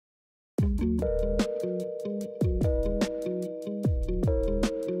Hey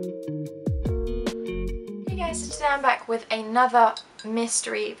guys, so today I'm back with another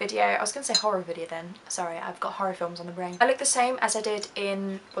mystery video. I was going to say horror video then. Sorry, I've got horror films on the brain. I look the same as I did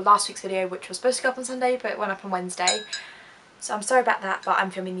in last week's video, which was supposed to go up on Sunday but it went up on Wednesday. So I'm sorry about that, but I'm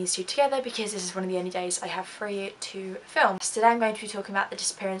filming these two together because this is one of the only days I have free to film. So today I'm going to be talking about the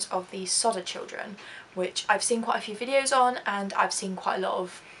disappearance of the Sodder children, which I've seen quite a few videos on, and I've seen quite a lot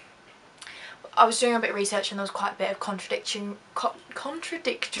of... I was doing a bit of research and there was quite a bit of contradictory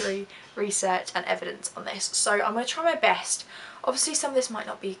research and evidence on this. So I'm going to try my best. Obviously some of this might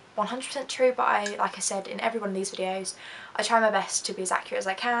not be 100% true, but like I said in every one of these videos, I try my best to be as accurate as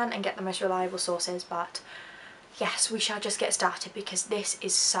I can and get the most reliable sources. But yes, we shall just get started because this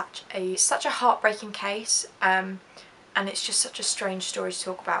is such a heartbreaking case, and it's just such a strange story to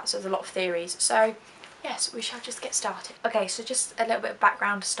talk about. So there's a lot of theories. So yes, we shall just get started. Okay, so just a little bit of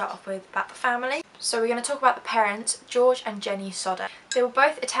background to start off with about the family. So we're going to talk about the parents, George and Jenny Sodder. They were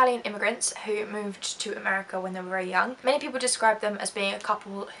both Italian immigrants who moved to America when they were very young. Many people describe them as being a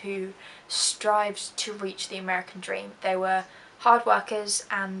couple who strived to reach the American dream. They were hard workers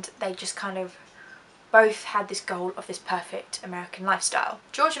and they just kind of both had this goal of this perfect American lifestyle.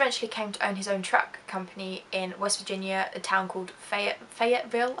 George eventually came to own his own truck company in West Virginia, a town called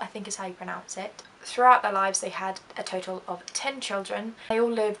Fayetteville, I think is how you pronounce it. Throughout their lives they had a total of 10 children. They all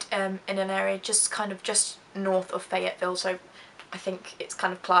lived in an area just north of Fayetteville, so I think it's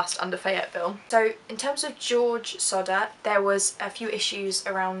kind of classed under Fayetteville. So in terms of George Sodder, there was a few issues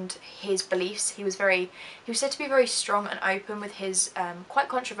around his beliefs. He was said to be very strong and open with his quite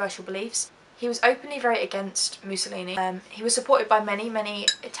controversial beliefs. He was openly very against Mussolini. He was supported by many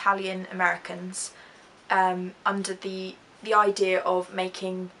Italian Americans under the idea of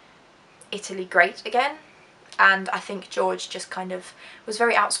making Italy great again, and I think George just kind of was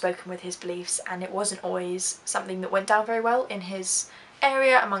very outspoken with his beliefs, and it wasn't always something that went down very well in his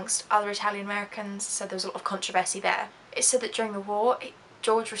area amongst other Italian Americans, so there was a lot of controversy there. It's said that during the war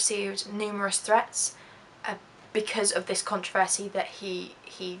George received numerous threats because of this controversy that he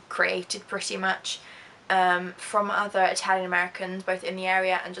created pretty much from other Italian Americans both in the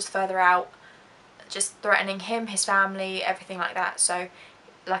area and just further out, just threatening him, his family, everything like that. So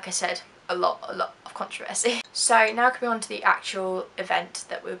like I said, a lot of controversy. So now coming on to the actual event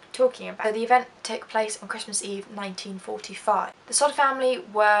that we're talking about. So the event took place on Christmas Eve 1945. The Sodder family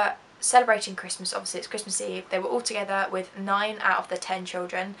were celebrating Christmas. Obviously it's Christmas Eve. They were all together with 9 out of their 10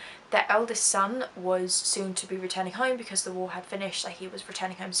 children. Their eldest son was soon to be returning home because the war had finished, so he was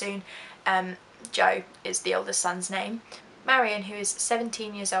returning home soon. Joe is the eldest son's name. Marion, who is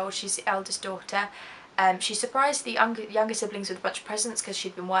 17 years old, she's the eldest daughter. She surprised the younger siblings with a bunch of presents because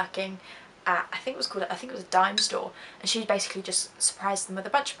she'd been working at, I think it was a dime store, and she basically just surprised them with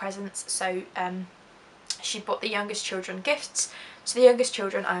a bunch of presents. So she bought the youngest children gifts. So the youngest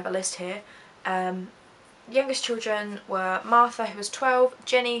children, I have a list here. The youngest children were Martha, who was 12,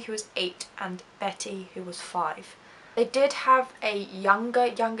 Jenny, who was 8, and Betty, who was 5. They did have a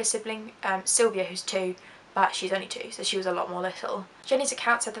younger sibling, Sylvia, who's 2, but she's only 2, so she was a lot more little. Jenny's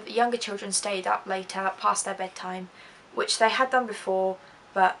account said that the younger children stayed up later, past their bedtime, which they had done before,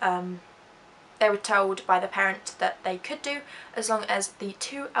 but they were told by the parents that they could do as long as the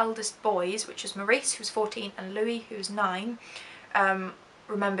 2 eldest boys, which was Maurice, who was 14, and Louis, who was 9,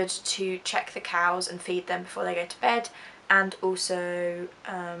 remembered to check the cows and feed them before they go to bed, and also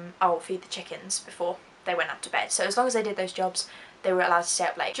feed the chickens before they went up to bed. So as long as they did those jobs, they were allowed to stay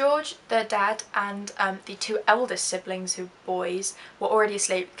up late. George, the dad, and the 2 eldest siblings, who boys, were already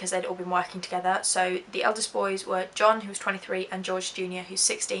asleep because they'd all been working together. So the eldest boys were John, who was 23, and George Jr., who's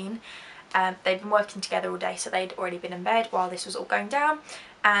 16. They'd been working together all day, so they'd already been in bed while this was all going down.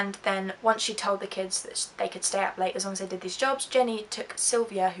 And then once she told the kids that they could stay up late as long as they did these jobs, Jenny took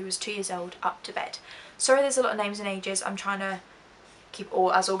Sylvia, who was 2 years old, up to bed. Sorry there's a lot of names and ages. I'm trying to keep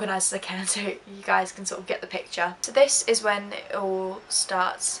all as organised as I can so you guys can sort of get the picture. So this is when it all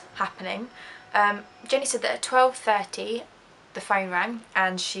starts happening. Jenny said that at 12:30 the phone rang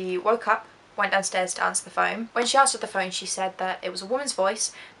and she woke up, went downstairs to answer the phone. When she answered the phone she said that it was a woman's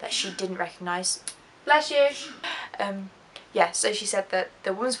voice that she didn't recognise. Bless you! Yeah, so she said that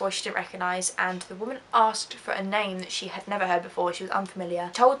the woman's voice she didn't recognise, and the woman asked for a name that she had never heard before. She was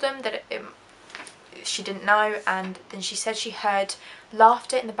unfamiliar. Told them that she didn't know, and then she said she heard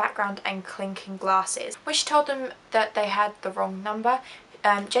laughter in the background and clinking glasses. When she told them that they had the wrong number,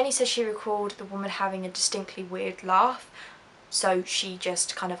 Jenny says she recalled the woman having a distinctly weird laugh, so she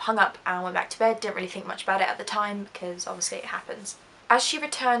just kind of hung up and went back to bed. Didn't really think much about it at the time because obviously it happens. As she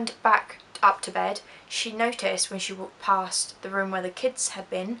returned back up to bed, she noticed when she walked past the room where the kids had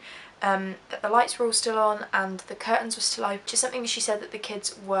been that the lights were all still on and the curtains were still open, which is something that she said that the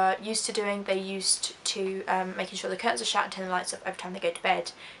kids were used to doing. They used to making sure the curtains are shut and turn the lights off every time they go to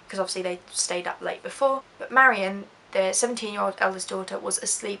bed, because obviously they stayed up late before. But Marion, the 17-year-old eldest daughter, was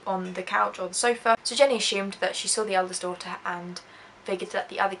asleep on the couch or the sofa, so Jenny assumed that she saw the eldest daughter and figured that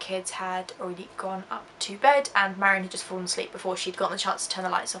the other kids had already gone up to bed and Marion had just fallen asleep before she'd gotten the chance to turn the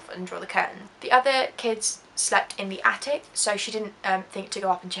lights off and draw the curtain. The other kids slept in the attic, so she didn't think to go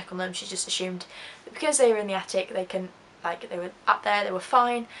up and check on them. She just assumed that because they were in the attic, they were up there, they were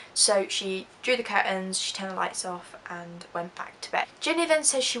fine. So she drew the curtains, she turned the lights off and went back to bed. Jenny then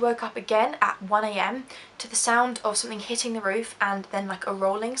says she woke up again at 1 AM to the sound of something hitting the roof and then like a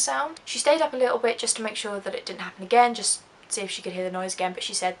rolling sound. She stayed up a little bit just to make sure that it didn't happen again, just see if she could hear the noise again, but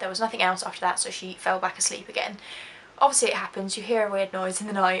she said there was nothing else after that, so she fell back asleep again. Obviously it happens, you hear a weird noise in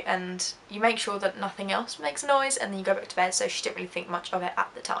the night and you make sure that nothing else makes a noise and then you go back to bed, so she didn't really think much of it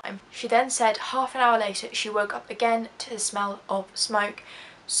at the time. She then said half an hour later she woke up again to the smell of smoke,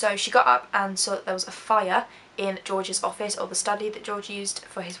 so she got up and saw that there was a fire in George's office, or the study that George used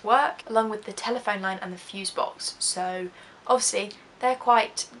for his work, along with the telephone line and the fuse box. So obviously they're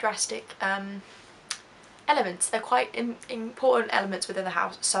quite drastic elements, they're quite important elements within the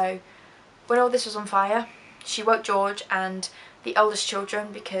house. So when all this was on fire, she woke George and the eldest children,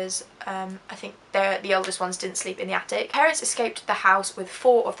 because I think the eldest ones didn't sleep in the attic. Parents escaped the house with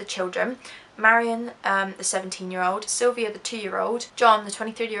 4 of the children: Marion, the 17-year-old, Sylvia, the 2-year-old, John, the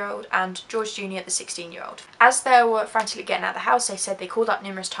 23-year-old, and George Jr., the 16-year-old. As they were frantically getting out of the house, they said they called up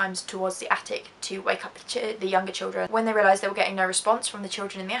numerous times towards the attic to wake up the younger children. When they realised they were getting no response from the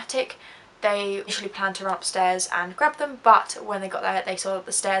children in the attic, they initially planned to run upstairs and grab them, but when they got there they saw that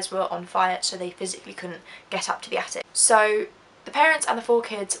the stairs were on fire, so they physically couldn't get up to the attic. So the parents and the 4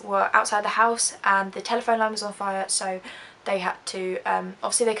 kids were outside the house and the telephone line was on fire, so they had to,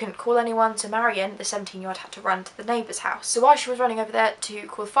 obviously they couldn't call anyone, so Marion, the 17-year-old, had to run to the neighbour's house. So while she was running over there to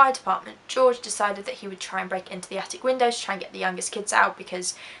call the fire department, George decided that he would try and break into the attic windows to try and get the youngest kids out,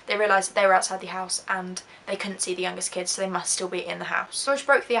 because they realised that they were outside the house and they couldn't see the youngest kids, so they must still be in the house. George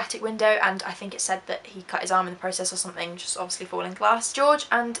broke the attic window and I think it said that he cut his arm in the process or something, just obviously falling glass. George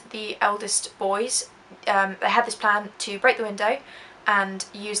and the eldest boys, they had this plan to break the window and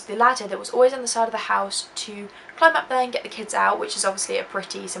use the ladder that was always on the side of the house to climb up there and get the kids out, which is obviously a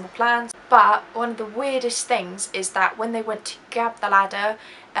pretty simple plan. But one of the weirdest things is that when they went to grab the ladder,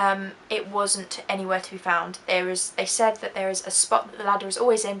 it wasn't anywhere to be found. They said that there is a spot that the ladder is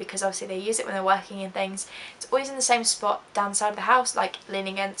always in, because obviously they use it when they're working and things. It's always in the same spot down the side of the house, like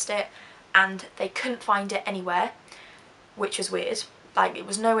leaning against it, and they couldn't find it anywhere, which was weird. Like, it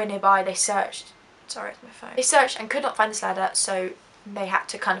was nowhere nearby. They searched, sorry, it's my phone. They searched and could not find this ladder, so they had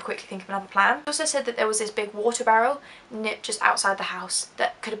to kind of quickly think of another plan. They also said that there was this big water barrel just outside the house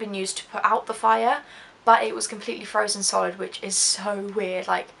that could have been used to put out the fire, but it was completely frozen solid, which is so weird.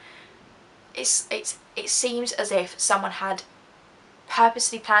 Like, it seems as if someone had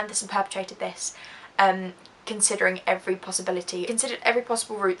purposely planned this and perpetrated this, considering every possibility, considered every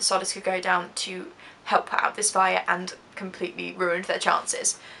possible route the Sodders could go down to help put out this fire, and completely ruined their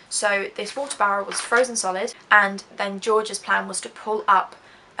chances. So this water barrel was frozen solid, and then George's plan was to pull up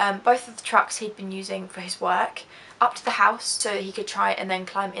both of the trucks he'd been using for his work up to the house so that he could try and then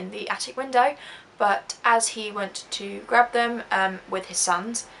climb in the attic window. But as he went to grab them with his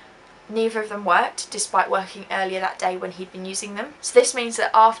sons, neither of them worked, despite working earlier that day when he'd been using them. So this means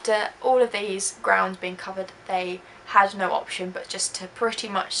that after all of these grounds being covered, they had no option but just to pretty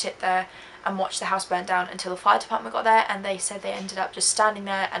much sit there and watch the house burn down until the fire department got there, and they said they ended up just standing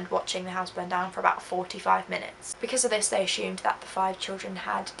there and watching the house burn down for about 45 minutes. Because of this, they assumed that the 5 children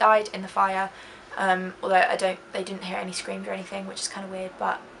had died in the fire, although they didn't hear any screams or anything, which is kind of weird,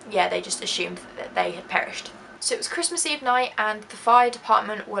 but yeah, they just assumed that they had perished. So it was Christmas Eve night and the fire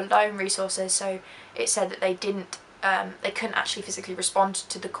department were low on resources, so it said that they couldn't actually physically respond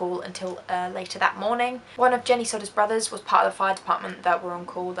to the call until later that morning. One of Jenny Sodder's brothers was part of the fire department that were on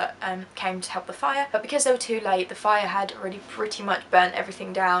call that came to help the fire, but because they were too late, the fire had already pretty much burnt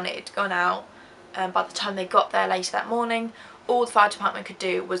everything down. It had gone out by the time they got there later that morning. All the fire department could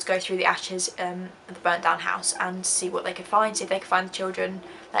do was go through the ashes of the burnt down house and see what they could find, see if they could find the children,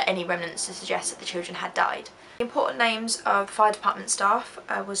 any remnants to suggest that the children had died. The important names of fire department staff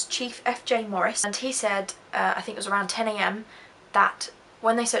was Chief F.J. Morris, and he said, I think it was around 10 AM, that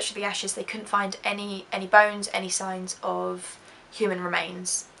when they searched for the ashes they couldn't find any bones, any signs of human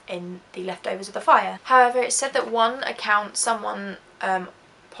remains in the leftovers of the fire. However, it said that one account, someone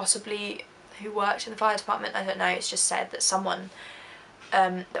possibly who worked in the fire department, I don't know, it's just said that someone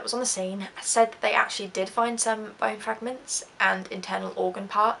that was on the scene said that they actually did find some bone fragments and internal organ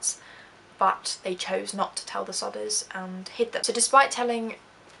parts, but they chose not to tell the Sodders and hid them. So despite telling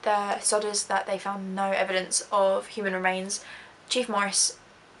the Sodders that they found no evidence of human remains, Chief Morris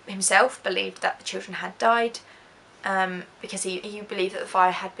himself believed that the children had died, because he believed that the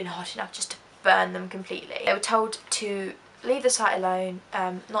fire had been hot enough just to burn them completely. They were told to leave the site alone,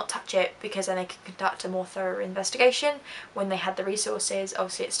 not touch it, because then they could conduct a more thorough investigation when they had the resources.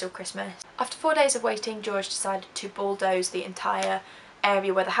 Obviously it's still Christmas. After 4 days of waiting, George decided to bulldoze the entire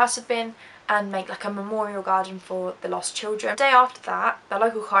area where the house had been and make like a memorial garden for the lost children. The day after that, the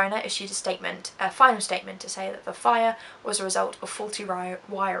local coroner issued a final statement to say that the fire was a result of faulty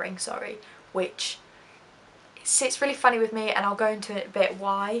wiring, which sits really funny with me, and I'll go into it a bit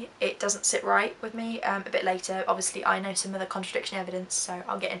why it doesn't sit right with me a bit later. Obviously I know some of the contradiction evidence, so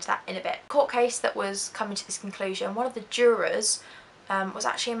I'll get into that in a bit. Court case that was coming to this conclusion, one of the jurors was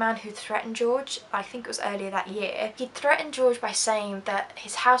actually a man who threatened George. I think it was earlier that year. He threatened George by saying that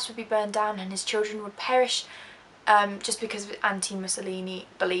his house would be burned down and his children would perish, just because of anti-Mussolini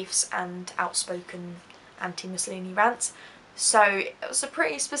beliefs and outspoken anti-Mussolini rants. So it was a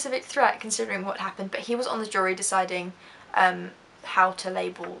pretty specific threat considering what happened, but he was on the jury deciding how to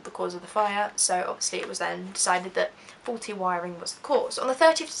label the cause of the fire. So obviously it was then decided that faulty wiring was the cause. On the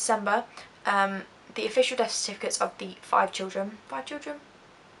 30th of December, the official death certificates of the 5 children,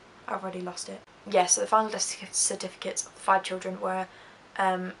 I've already lost it. Yeah, so the final death certificates of the 5 children were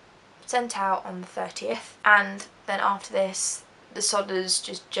sent out on the 30th, and then after this the Sodders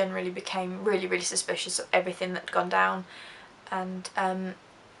just generally became really suspicious of everything that had gone down, and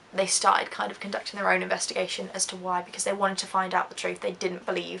they started kind of conducting their own investigation as to why, because they wanted to find out the truth. They didn't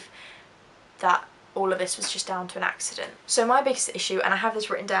believe that all of this was just down to an accident. So my biggest issue, and I have this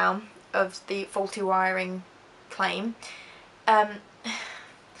written down, of the faulty wiring claim,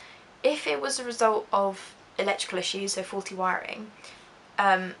 if it was a result of electrical issues, so faulty wiring,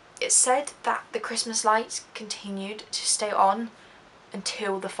 it said that the Christmas lights continued to stay on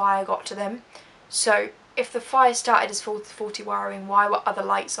until the fire got to them. So if the fire started as faulty wiring, why were other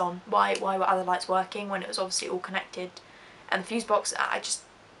lights on? Why were other lights working when it was obviously all connected? And the fuse box,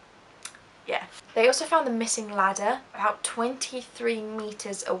 yeah. They also found the missing ladder about 23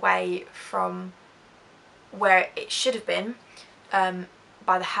 metres away from where it should have been,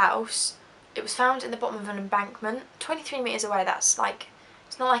 by the house. It was found in the bottom of an embankment, 23 metres away. That's like,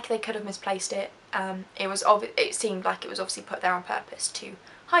 it's not like they could have misplaced it. It seemed like it was obviously put there on purpose to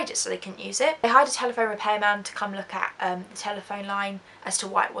hide it so they couldn't use it. They hired a telephone repairman to come look at the telephone line as to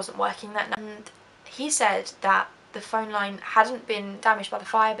why it wasn't working that night, and he said that the phone line hadn't been damaged by the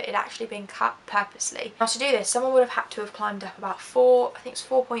fire, but it had actually been cut purposely. Now to do this, someone would have had to have climbed up about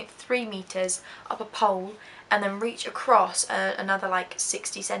 4.3 metres up a pole and then reach across another like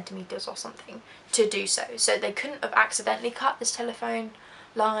 60 centimetres or something to do so. So they couldn't have accidentally cut this telephone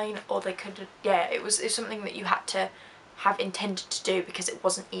line, or they could have, yeah, it was something that you had to have intended to do because it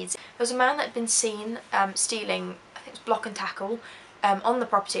wasn't easy. There was a man that had been seen stealing, I think it was block and tackle, on the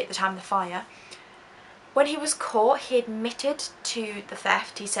property at the time of the fire. When he was caught, he admitted to the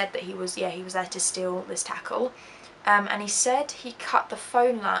theft. He said that he was there to steal this tackle, and he said he cut the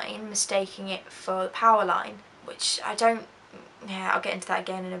phone line, mistaking it for the power line, which I don't, yeah, I'll get into that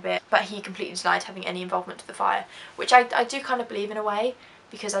again in a bit, but he completely denied having any involvement with the fire, which I do kind of believe in a way,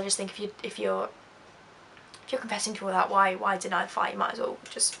 because I just think if you're confessing to all that, why deny the fire? You might as well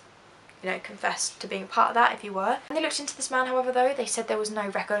just, you know, confess to being part of that if you were. When they looked into this man, however, though, they said there was no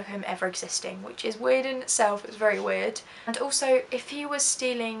record of him ever existing, which is weird in itself. It's very weird. And also, if he was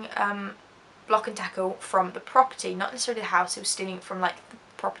stealing block and tackle from the property, not necessarily the house, he was stealing it from like the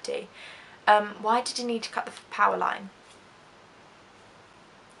property, why did he need to cut the power line?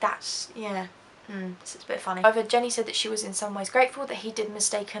 That's, yeah, it's a bit funny. However, Jenny said that she was in some ways grateful that he did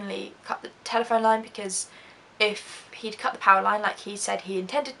mistakenly cut the telephone line, because if he'd cut the power line like he said he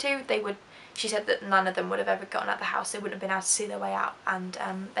intended to, she said that none of them would have ever gotten out of the house. They wouldn't have been able to see their way out, and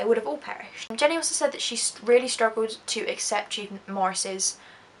they would have all perished. Jenny also said that she really struggled to accept Chief Morris's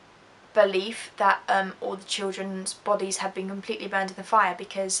belief that all the children's bodies had been completely burned in the fire,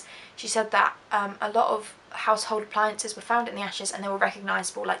 because she said that a lot of household appliances were found in the ashes and they were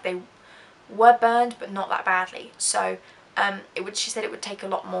recognisable, like they were burned but not that badly. So she said it would take a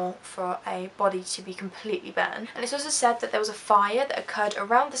lot more for a body to be completely burned. And it's also said that there was a fire that occurred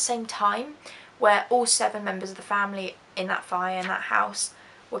around the same time where all 7 members of the family in that fire, in that house,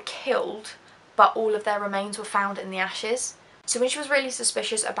 were killed, but all of their remains were found in the ashes. So when she was really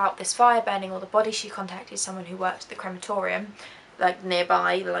suspicious about this fire burning all the bodies, she contacted someone who worked at the crematorium, like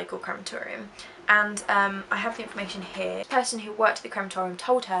nearby, the local crematorium, and I have the information here. The person who worked at the crematorium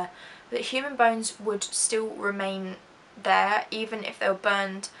told her that human bones would still remain there even if they were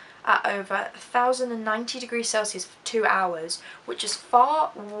burned at over 1090 degrees Celsius for 2 hours, which is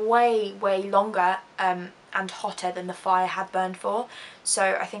far way longer and hotter than the fire had burned for.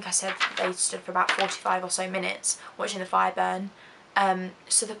 So I think I said they stood for about 45 or so minutes watching the fire burn.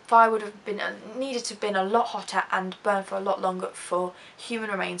 So the fire would have been needed to have been a lot hotter and burned for a lot longer for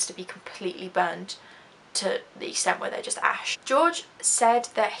human remains to be completely burned to the extent where they're just ash. George said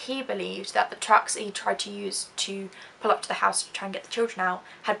that he believed that the trucks he tried to use to pull up to the house to try and get the children out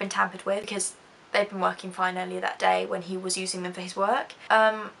had been tampered with because they'd been working fine earlier that day when he was using them for his work.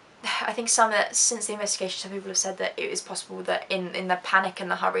 I think since the investigation, some people have said that it is possible that in the panic and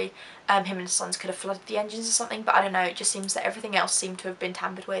the hurry, him and his sons could have flooded the engines or something, but I don't know, it just seems that everything else seemed to have been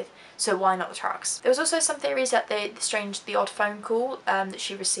tampered with, so why not the trucks? There was also some theories that the odd phone call that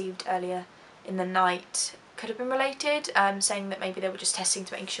she received earlier in the night could have been related, saying that maybe they were just testing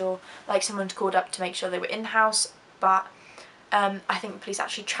to make sure, like someone called up to make sure they were in the house, but I think the police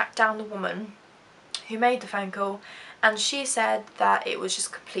actually tracked down the woman who made the phone call, and she said that it was just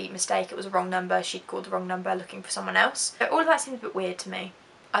a complete mistake, it was a wrong number, she'd called the wrong number looking for someone else. All of that seems a bit weird to me.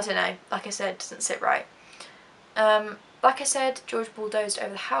 I don't know, like I said, it doesn't sit right. Like I said, George bulldozed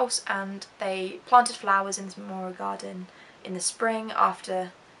over the house and they planted flowers in this memorial garden in the spring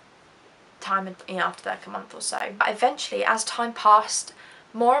after like a month or so. But eventually, as time passed,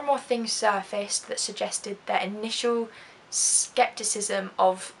 more and more things surfaced that suggested their initial skepticism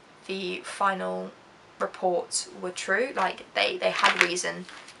of the final reports were true. Like they had reason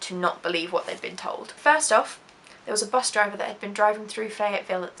to not believe what they'd been told. First off, there was a bus driver that had been driving through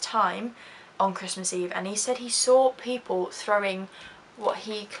Fayetteville at the time on Christmas Eve, and he said he saw people throwing what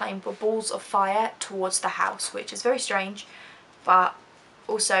he claimed were balls of fire towards the house, which is very strange, but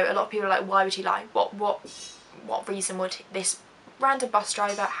also a lot of people are like, why would he lie? What reason would this random bus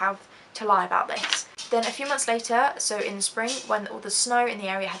driver have to lie about this? Then a few months later, so in the spring, when all the snow in the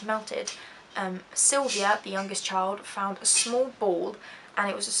area had melted, Sylvia, the youngest child, found a small ball, and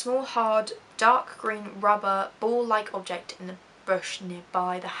it was a small, hard, dark green rubber ball-like object in the bush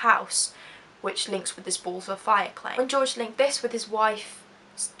nearby the house, which links with this balls of fire claim. When George linked this with his wife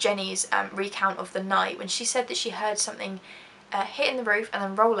Jenny's recount of the night, when she said that she heard something hitting the roof and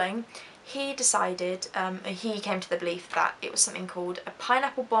then rolling, he decided, he came to the belief that it was something called a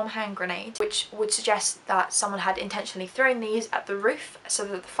pineapple bomb hand grenade, which would suggest that someone had intentionally thrown these at the roof so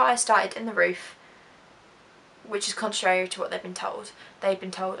that the fire started in the roof, which is contrary to what they've been told. They've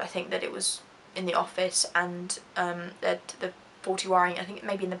been told, I think, that it was in the office and the faulty wiring, I think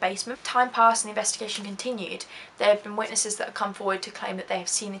maybe in the basement. Time passed and the investigation continued. There have been witnesses that have come forward to claim that they have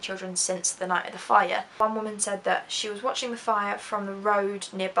seen the children since the night of the fire. One woman said that she was watching the fire from the road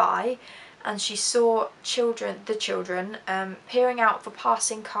nearby and she saw the children peering out of a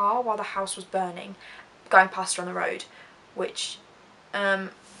passing car while the house was burning, going past her on the road, which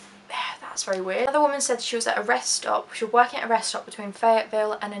that's very weird. Another woman said she was at a rest stop. She was working at a rest stop between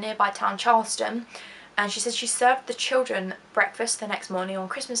Fayetteville and a nearby town, Charleston, and she said she served the children breakfast the next morning on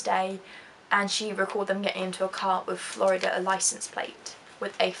Christmas Day, and she recalled them getting into a car with a Florida license plate.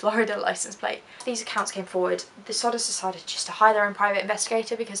 These accounts came forward. The Sodders decided just to hire their own private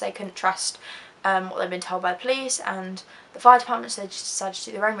investigator because they couldn't trust what they'd been told by the police, and the fire department, so they just decided to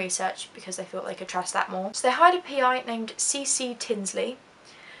do their own research because they thought they could trust that more. So they hired a PI named C.C. Tinsley,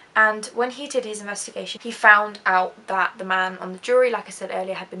 and when he did his investigation, he found out that the man on the jury, like I said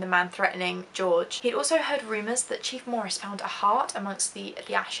earlier, had been the man threatening George. He'd also heard rumours that Chief Morris found a heart amongst the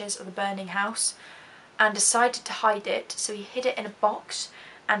ashes of the burning house and decided to hide it, so he hid it in a box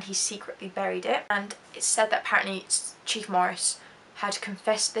and he secretly buried it. And it's said that apparently Chief Morris had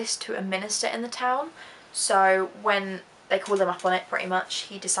confessed this to a minister in the town, so when they called him up on it, pretty much,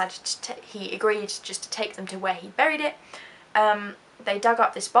 he agreed just to take them to where he buried it. They dug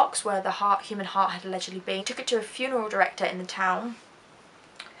up this box where the human heart had allegedly been, took it to a funeral director in the town,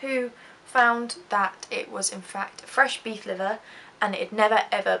 who found that it was in fact fresh beef liver and it had never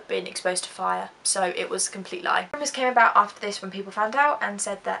ever been exposed to fire, so it was a complete lie. Rumours came about after this when people found out and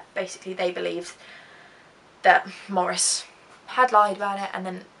said that basically they believed that Morris had lied about it, and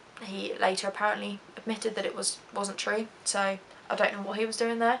then he later apparently admitted that it wasn't true, so I don't know what he was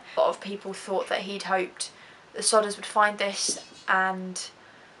doing there. A lot of people thought that he'd hoped the Sodders would find this and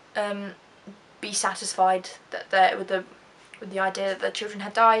be satisfied that with the idea that the children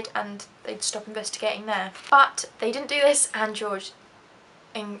had died and they'd stop investigating there. But they didn't do this, and George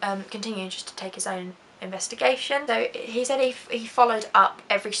continued just to take his own investigation. So he said he followed up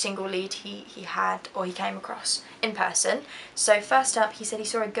every single lead he had or he came across in person. So first up, he said he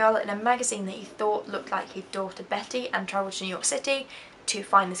saw a girl in a magazine that he thought looked like his daughter Betty and travelled to New York City to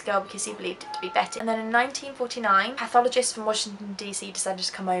find this girl because he believed it to be Betty. And then in 1949, pathologists from Washington DC decided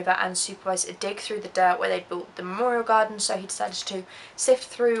to come over and supervise a dig through the dirt where they'd built the memorial garden. So he decided to sift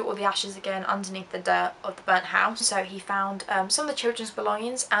through all the ashes again underneath the dirt of the burnt house. So he found some of the children's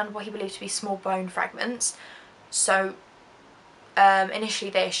belongings and what he believed to be small bone fragments. So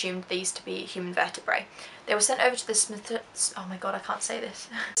initially they assumed these to be human vertebrae. They were sent over to the Smithsonian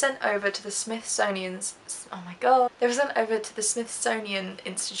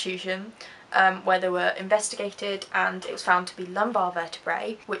Institution, where they were investigated, and it was found to be lumbar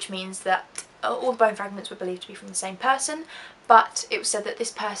vertebrae, which means that all the bone fragments were believed to be from the same person, but it was said that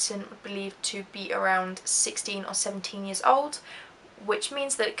this person was believed to be around 16 or 17 years old, which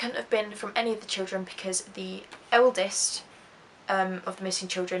means that it couldn't have been from any of the children because the eldest of the missing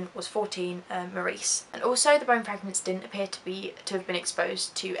children was 14, Maurice. And also the bone fragments didn't appear to have been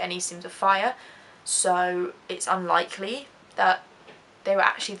exposed to any symptoms of fire, so it's unlikely that they were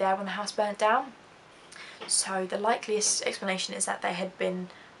actually there when the house burnt down. So the likeliest explanation is that they had been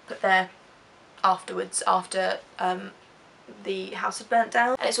put there afterwards, after the house had burnt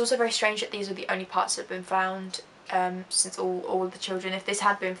down. And it's also very strange that these are the only parts that have been found, since all of the children, if this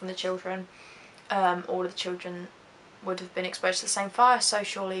had been from the children, all of the children would have been exposed to the same fire, so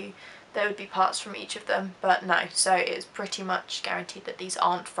surely there would be parts from each of them, but no, so it's pretty much guaranteed that these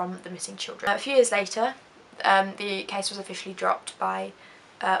aren't from the missing children. A few years later, the case was officially dropped by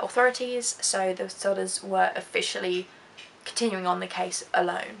authorities, so the Sodders were officially continuing on the case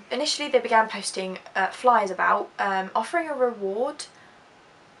alone. Initially they began posting flyers about, offering a reward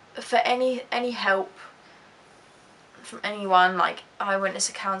for any help from anyone, like eyewitness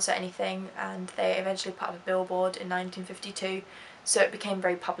accounts or anything, and they eventually put up a billboard in 1952, so it became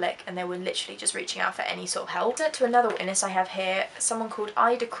very public and they were literally just reaching out for any sort of help. To another witness I have here, someone called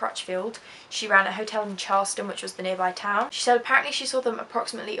Ida Crutchfield. She ran a hotel in Charleston, which was the nearby town. She said apparently she saw them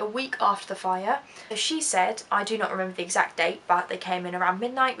approximately a week after the fire. So she said, I do not remember the exact date, but they came in around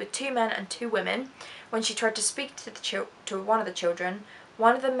midnight with 2 men and 2 women. When she tried to speak to one of the children,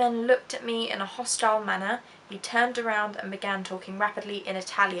 one of the men looked at me in a hostile manner. He turned around and began talking rapidly in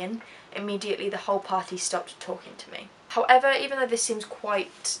Italian. Immediately the whole party stopped talking to me. However, even though this seems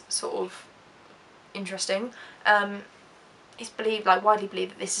quite sort of interesting, it's believed, like widely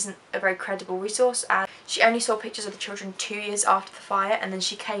believed, that this isn't a very credible resource, and she only saw pictures of the children 2 years after the fire, and then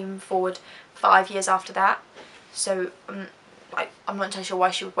she came forward 5 years after that. So I'm not entirely sure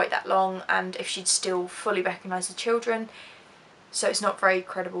why she would wait that long, and if she'd still fully recognised the children. So it's not a very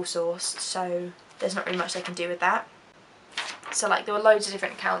credible source, so there's not really much they can do with that. So like there were loads of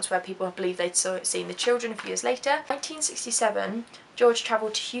different accounts where people believe they'd seen the children a few years later. In 1967, George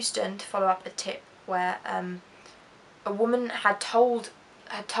travelled to Houston to follow up a tip where a woman had told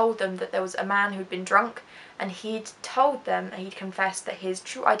them that there was a man who'd been drunk, and he'd told them, and he'd confessed that his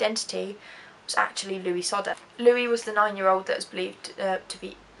true identity was actually Louis Sodder. Louis was the 9-year-old that was believed to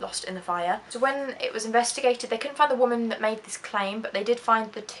be lost in the fire. So when it was investigated, they couldn't find the woman that made this claim, but they did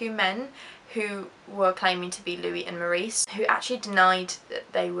find the 2 men who were claiming to be Louis and Maurice, who actually denied that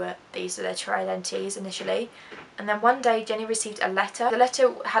these are their true identities initially. And then one day Jenny received a letter. The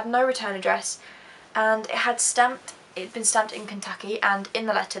letter had no return address, and it'd been stamped in Kentucky, and in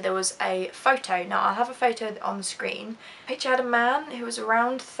the letter there was a photo. Now I'll have a photo on the screen. The picture had a man who was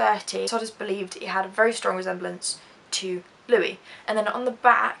around 30. Sodders believed he had a very strong resemblance to Louis. And then on the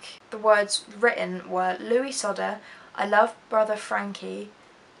back, the words written were, Louis Sodder, I love brother Frankie,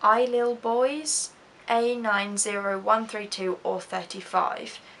 I lil boys, A90132 or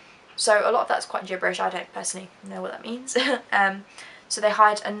 35. So a lot of that's quite gibberish. I don't personally know what that means. So they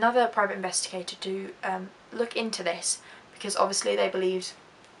hired another private investigator to look into this, because obviously they believed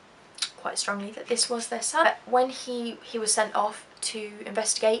quite strongly that this was their son. When he was sent off to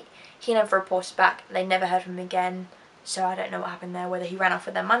investigate, he never reported back. They never heard from him again, so I don't know what happened there, whether he ran off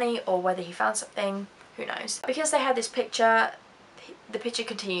with their money or whether he found something, who knows. Because they had this picture, the picture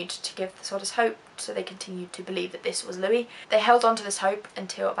continued to give the Sodders hope, so they continued to believe that this was Louis. They held on to this hope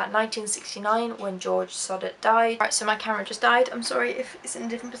until about 1969 when George Sodder died. Right, so my camera just died. I'm sorry if it's in a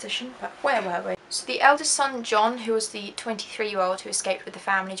different position, but where were we? So the eldest son, John, who was the 23-year-old who escaped with the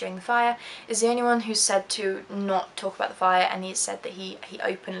family during the fire, is the only one who's said to not talk about the fire, and he's said that he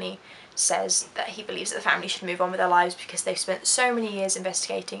openly says that he believes that the family should move on with their lives because they've spent so many years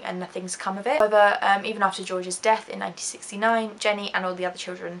investigating and nothing's come of it. However, even after George's death in 1969, Jenny and all the other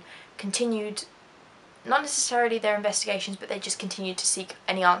children continued not necessarily their investigations, but they just continued to seek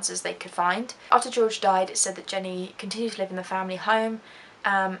any answers they could find. After George died, it said that Jenny continued to live in the family home,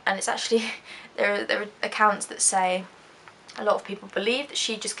 and it's actually, there are accounts that say a lot of people believe that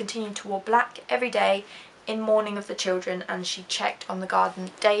she just continued to wear black every day in mourning of the children, and she checked on the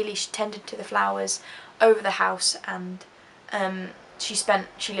garden daily, she tended to the flowers over the house, and she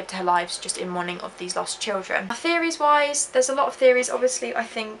lived her lives just in mourning of these lost children. Theories wise, there's a lot of theories. Obviously,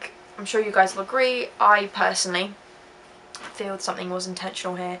 I'm sure you guys will agree, I personally feel something was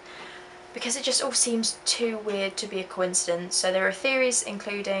intentional here, because it just all seems too weird to be a coincidence. So there are theories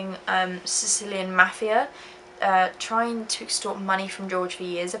including Sicilian mafia trying to extort money from George for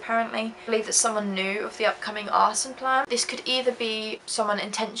years apparently. I believe that someone knew of the upcoming arson plan. This could either be someone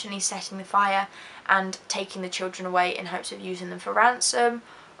intentionally setting the fire and taking the children away in hopes of using them for ransom,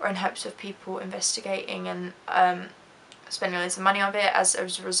 or in hopes of people investigating and spending loads of money on it as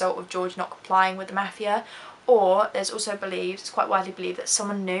a result of George not complying with the mafia. Or there's also it's quite widely believed that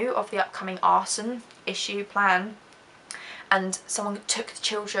someone knew of the upcoming arson plan and someone took the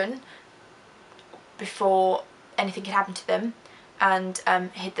children before anything could happen to them and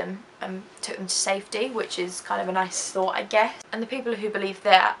hid them and took them to safety, which is kind of a nice thought, I guess. And the people who believe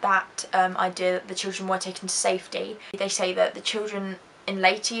that idea that the children were taken to safety, they say that the children in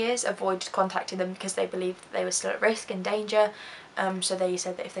later years avoided contacting them because they believed that they were still at risk and danger. So they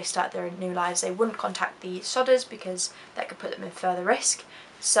said that if they started their new lives, they wouldn't contact the Sodders because that could put them in further risk.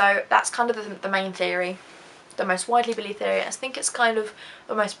 So that's kind of the main theory, the most widely believed theory. I think it's kind of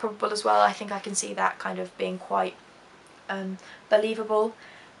the most probable as well. I think I can see that kind of being quite believable.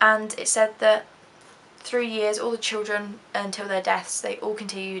 And it said that through years, all the children until their deaths, they all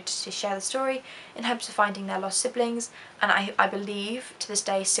continued to share the story in hopes of finding their lost siblings. And I believe to this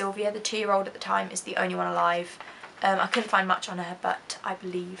day Sylvia, the 2-year-old at the time, is the only one alive. I couldn't find much on her, but I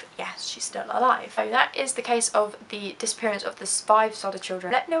believe, yes, she's still alive. So that is the case of the disappearance of the 5 Sodder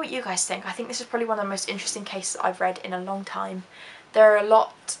children. Let me know what you guys think. I think this is probably one of the most interesting cases I've read in a long time. There are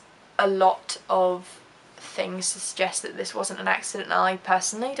a lot of things to suggest that this wasn't an accident. I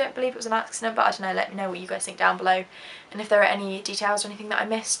personally don't believe it was an accident, but I don't know, let me know what you guys think down below. And if there are any details or anything that I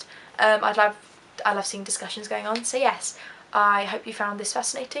missed, I love seeing discussions going on. So yes, I hope you found this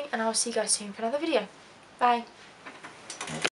fascinating, and I'll see you guys soon for another video. Bye!